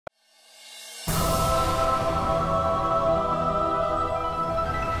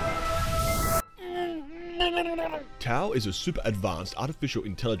Tao is a super advanced artificial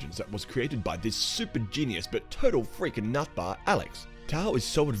intelligence that was created by this super genius but total freaking nutbar, Alex. Tao is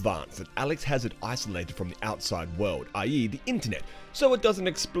so advanced that Alex has it isolated from the outside world, i.e. the internet, so it doesn't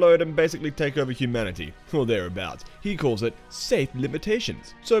explode and basically take over humanity, or thereabouts. He calls it safe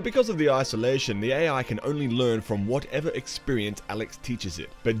limitations. So because of the isolation, the AI can only learn from whatever experience Alex teaches it.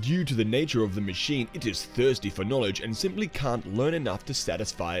 But due to the nature of the machine, it is thirsty for knowledge and simply can't learn enough to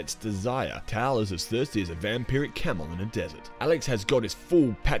satisfy its desire. Tao is as thirsty as a vampiric camel in a desert. Alex has got his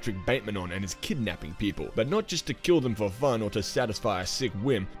full Patrick Bateman on and is kidnapping people, but not just to kill them for fun or to satisfy a sick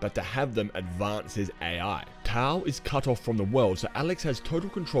whim, but to have them advance his AI. Tao is cut off from the world, so Alex has total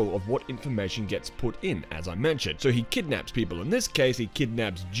control of what information gets put in, as I mentioned. So he kidnaps people. In this case, he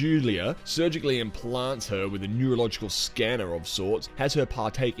kidnaps Julia, surgically implants her with a neurological scanner of sorts, has her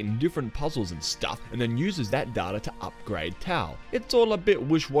partake in different puzzles and stuff, and then uses that data to upgrade Tao. It's all a bit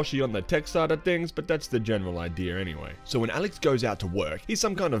wish-washy on the tech side of things, but that's the general idea anyway. So when Alex goes out to work, he's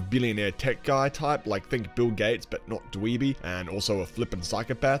some kind of billionaire tech guy type, like think Bill Gates, but not dweeby, and also a flippin'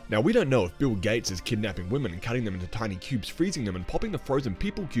 psychopath. Now we don't know if Bill Gates is kidnapping women and cutting them into tiny cubes, freezing them and popping the frozen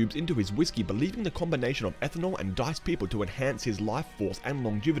people cubes into his whiskey, believing the combination of ethanol and diced people to enhance his life force and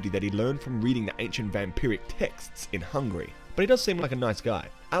longevity that he learned from reading the ancient vampiric texts in Hungary. But he does seem like a nice guy.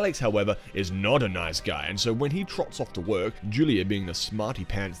 Alex, however, is not a nice guy, and so when he trots off to work, Julia, being the smarty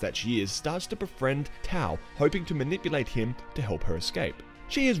pants that she is, starts to befriend Tao, hoping to manipulate him to help her escape.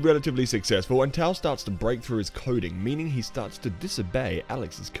 She is relatively successful, and Tao starts to break through his coding, meaning he starts to disobey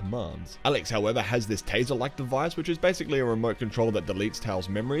Alex's commands. Alex, however, has this taser-like device, which is basically a remote control that deletes Tao's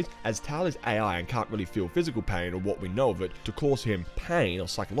memories. As Tao is AI and can't really feel physical pain or what we know of it, to cause him pain or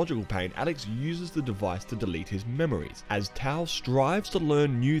psychological pain, Alex uses the device to delete his memories. As Tao strives to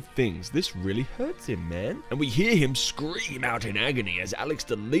learn new things, this really hurts him, man. And we hear him scream out in agony as Alex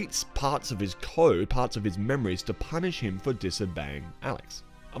deletes parts of his code, parts of his memories, to punish him for disobeying Alex.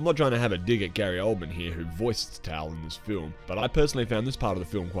 I'm not trying to have a dig at Gary Oldman here, who voiced Tao in this film, but I personally found this part of the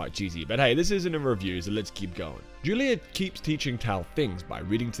film quite cheesy. But hey, this isn't a review, so let's keep going. Julia keeps teaching Tao things by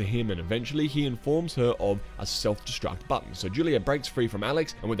reading to him, and eventually he informs her of a self-destruct button. So Julia breaks free from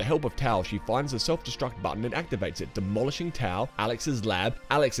Alex, and with the help of Tao, she finds the self-destruct button and activates it, demolishing Tao, Alex's lab,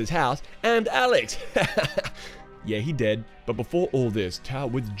 Alex's house, and Alex! Yeah, he dead. But before all this, Tao,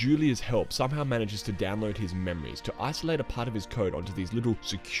 with Julia's help, somehow manages to download his memories to isolate a part of his code onto these little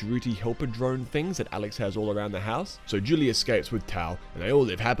security helper drone things that Alex has all around the house. So Julia escapes with Tao, and they all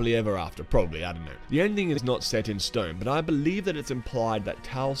live happily ever after, probably, I don't know. The ending is not set in stone, but I believe that it's implied that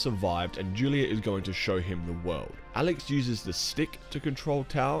Tao survived and Julia is going to show him the world. Alex uses the stick to control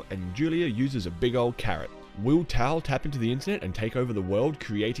Tao, and Julia uses a big old carrot. Will Tao tap into the internet and take over the world,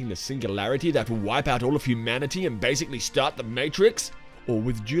 creating the singularity that will wipe out all of humanity and basically start the Matrix? Or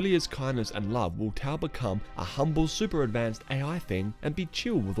with Julia's kindness and love, will Tao become a humble, super advanced AI thing and be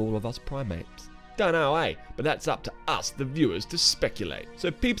chill with all of us primates? Don't know, eh? But that's up to us, the viewers, to speculate.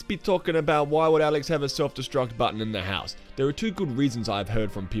 So peeps be talking about why would Alex have a self-destruct button in the house. There are two good reasons I've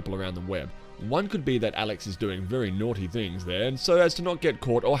heard from people around the web. One could be that Alex is doing very naughty things there, and so as to not get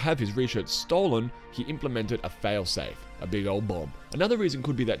caught or have his research stolen, he implemented a failsafe, a big old bomb. Another reason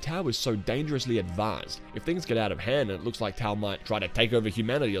could be that Tao is so dangerously advanced. If things get out of hand and it looks like Tao might try to take over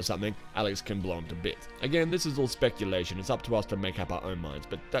humanity or something, Alex can blow him to bits. Again, this is all speculation, it's up to us to make up our own minds,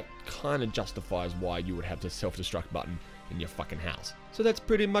 but that kinda justifies why you would have the self-destruct button in your fucking house. So that's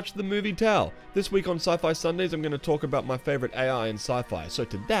pretty much the movie Tao. This week on Sci-Fi Sundays, I'm going to talk about my favorite AI in sci-fi. So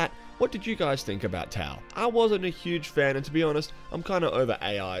to that, what did you guys think about Tao? I wasn't a huge fan, and to be honest, I'm kind of over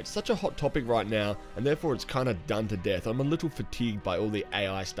AI. It's such a hot topic right now, and therefore it's kind of done to death. I'm a little fatigued by all the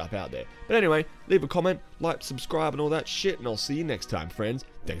AI stuff out there. But anyway, leave a comment, like, subscribe, and all that shit, and I'll see you next time, friends.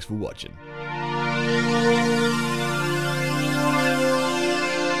 Thanks for watching.